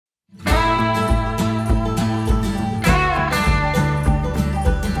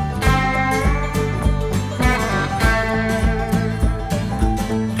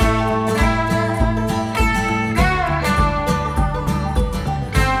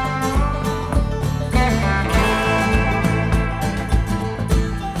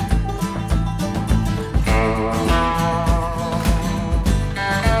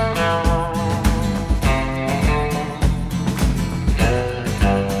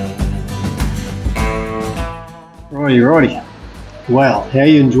Righty. Wow, how are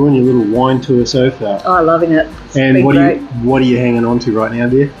you enjoying your little wine tour so far? Oh, loving it. It's and what are you hanging on to right now,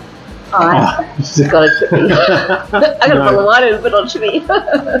 dear? Got a chippy. I got a bottle of wine and a bit on chippy.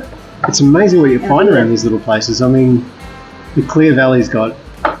 It's amazing what you find around these little places. I mean, the Clear Valley's got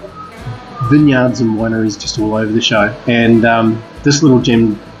vineyards and wineries just all over the show, and this little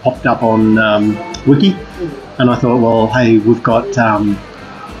gem popped up on Wiki, and I thought, well, hey, we've got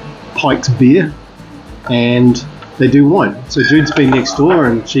Pikes beer, and they do wine. So Jude's been next door,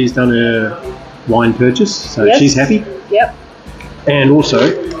 and she's done her wine purchase, so she's happy. Yep. And also,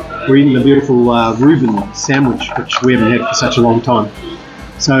 we're eating the beautiful RV'n sandwich, which we haven't had for such a long time.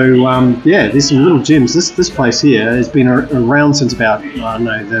 So yeah, there's some little gems. This place here has been around since about, I don't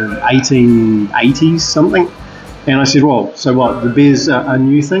know, the 1880s something. And I said, well, so what, the beer's a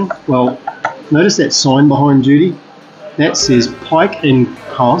new thing? Well, notice that sign behind Judy? That says Pike and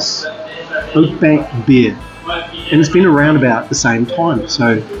House Outback Beer. And it's been around about the same time,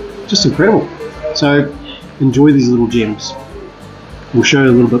 so just incredible. So enjoy these little gems. We'll show you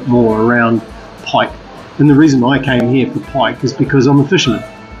a little bit more around Pike. And the reason I came here for Pike is because I'm a fisherman.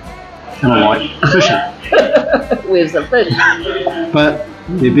 And I like fishing. Where's the fish? But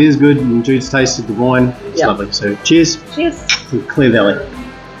their beer's good, and Jude's tasted the wine. It's lovely. So cheers. Cheers. To Clear Valley.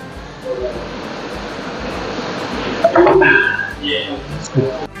 Yeah. It's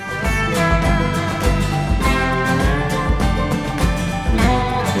good.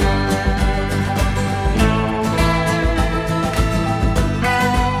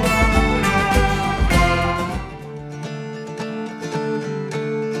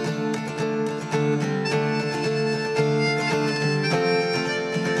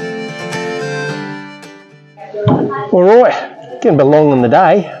 Alright, getting a bit long in the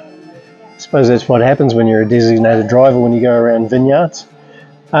day. I suppose that's what happens when you're a designated driver when you go around vineyards.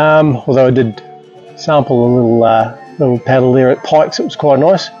 Although I did sample a little paddle there at Pikes, it was quite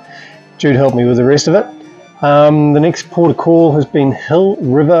nice. Jude helped me with the rest of it. The next port of call has been Hill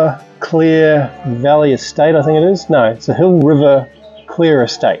River Clear Valley Estate, I think it is. No, it's a Hill River Clear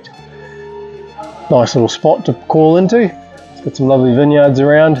Estate. Nice little spot to call into. Got some lovely vineyards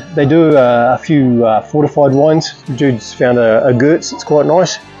around. They do a few fortified wines. Jude's found a Gertz that's quite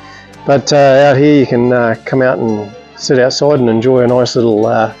nice. But out here you can come out and sit outside and enjoy a nice little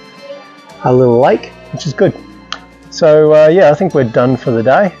lake, which is good. So yeah, I think we're done for the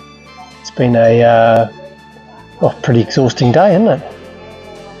day. It's been a pretty exhausting day, isn't it?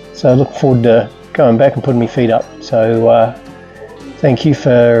 So I look forward to going back and putting my feet up. So thank you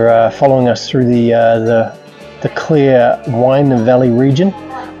for following us through the Clear Wine Valley region.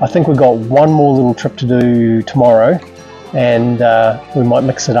 I think we've got one more little trip to do tomorrow, and we might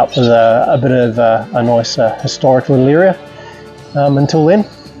mix it up with a bit of a nice historic little area. Until then,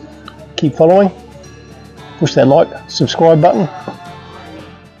 keep following, push that like, subscribe button.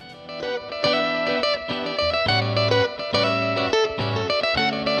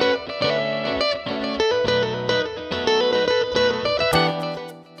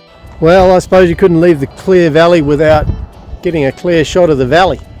 Well, I suppose you couldn't leave the Clear Valley without getting a clear shot of the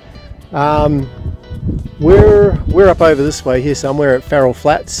valley. We're up over this way here somewhere at Farrell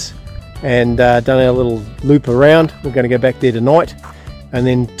Flats, and done our little loop around. We're going to go back there tonight, and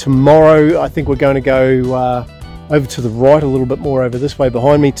then tomorrow I think we're going to go over to the right a little bit more over this way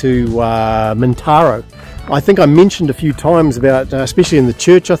behind me to Mintaro. I think I mentioned a few times about, especially in the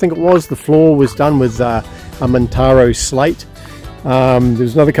church, I think it was, the floor was done with a Mintaro slate.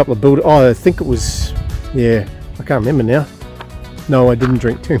 There's another couple of buildings. Oh, I think it was, yeah, I can't remember now. No, I didn't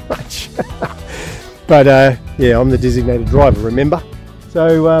drink too much. But yeah, I'm the designated driver, remember?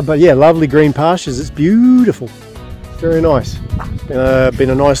 So, but yeah, lovely green pastures. It's beautiful. Very nice. Been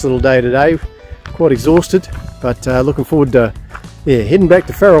a nice little day today. Quite exhausted, but looking forward to heading back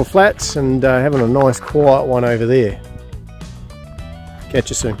to Farrell Flats and having a nice quiet one over there. Catch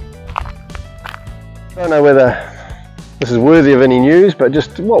you soon. I don't know whether this is worthy of any news, but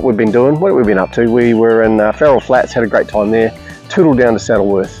just what we've been doing, what we've been up to. We were in Farrell Flats, had a great time there, tootled down to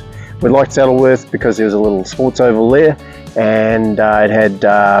Saddleworth. We liked Saddleworth because there was a little sports oval there, and it had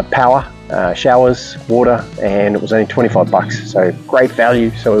power, showers, water, and it was only 25 bucks, so great value.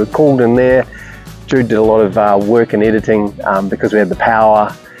 So we called in there. Jude did a lot of work and editing because we had the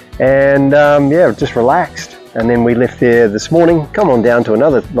power, and yeah, just relaxed. And then we left there this morning, come on down to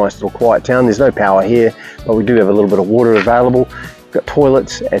another nice little quiet town. There's no power here, but we do have a little bit of water available. We've got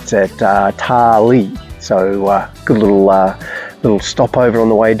toilets. It's at Tarlee, so good little stopover on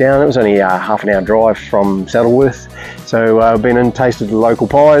the way down. It was only a half an hour drive from Saddleworth. So I've been and tasted the local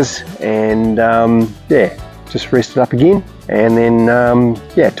pies, and yeah, just rested up again. And then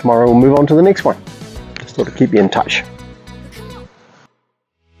yeah, tomorrow we'll move on to the next one. Just thought to keep you in touch.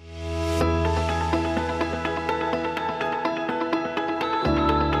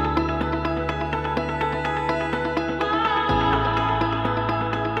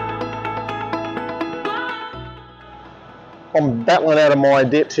 I'm battling out of my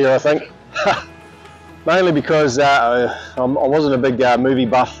depth here, I think. Mainly because I wasn't a big movie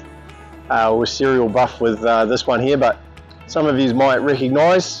buff or serial buff with this one here, but some of you might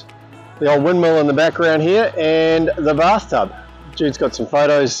recognise the old windmill in the background here and the bathtub. Jude's got some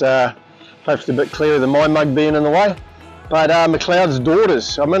photos, hopefully a bit clearer than my mug being in the way. But Mcleod's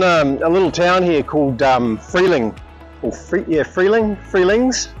daughters. I'm in a little town here called Freeling, or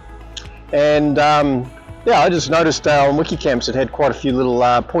Freelings, and yeah, I just noticed on Wikicamps it had quite a few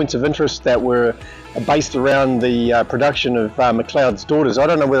little points of interest that were based around the production of Mcleod's daughters. I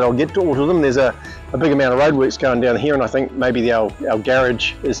don't know whether I'll get to all of them. There's a big amount of roadworks going down here, and I think maybe our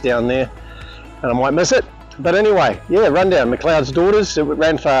garage is down there, and I might miss it. But anyway, yeah, rundown. Mcleod's daughters. It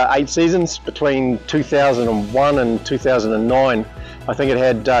ran for 8 seasons between 2001 and 2009. I think it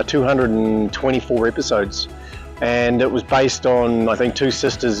had 224 episodes. And it was based on, I think, 2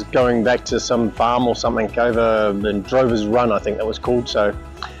 sisters going back to some farm or something over in Drover's Run, I think that was called. So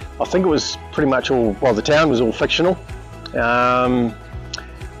I think it was pretty much all, well, the town was all fictional. But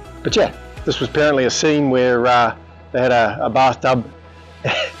yeah, this was apparently a scene where they had a bathtub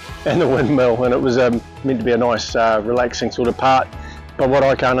and the windmill, and it was meant to be a nice, relaxing sort of part. But what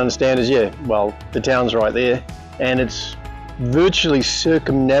I can't understand is, yeah, well, the town's right there, and it's virtually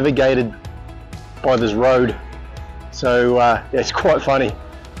circumnavigated by this road. So yeah, it's quite funny.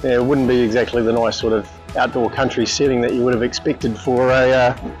 Yeah, it wouldn't be exactly the nice sort of outdoor country setting that you would have expected for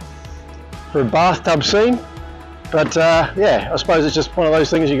a bathtub scene. But yeah, I suppose it's just one of those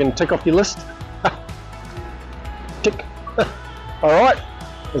things you can tick off your list. Tick. All right.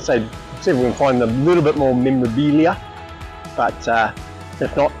 Let's see if we can find a little bit more memorabilia. But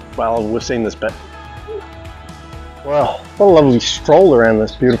if not, well, we've seen this bit. Wow, what a lovely stroll around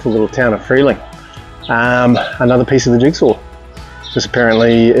this beautiful little town of Freeling. Another piece of the jigsaw. This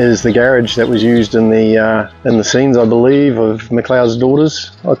apparently is the garage that was used in the scenes, I believe, of Mcleod's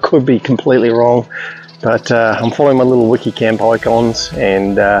daughters. I could be completely wrong, but I'm following my little Wikicamp icons,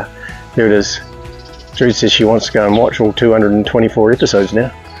 and here it is. Jude says she wants to go and watch all 224 episodes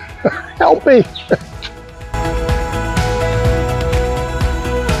now. Help me!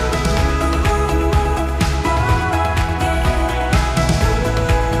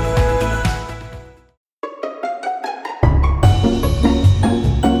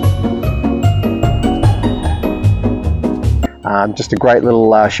 Just a great little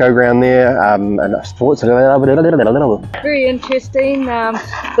showground there, and sports. Very interesting.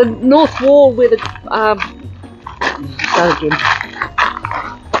 The north wall where the go again.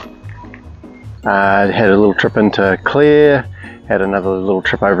 Had a little trip into Clare. Had another little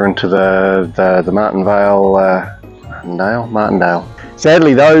trip over into the Martindale.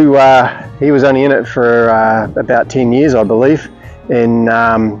 Sadly though, he was only in it for about 10 years, I believe. In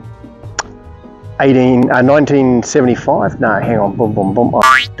 1975. No, hang on. Boom. I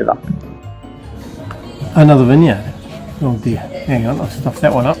f***ed it up. Another vineyard. Oh dear. Hang on. I stuffed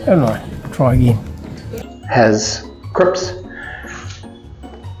that one up. Haven't I? Try again. Has crypts.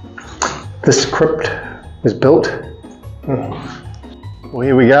 This crypt was built. Well,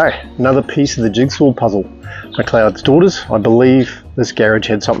 here we go. Another piece of the jigsaw puzzle. Mcleod's daughters. I believe this garage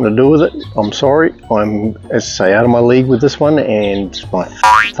had something to do with it. I'm sorry. I'm, as I say, out of my league with this one, and my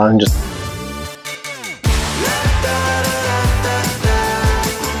phone just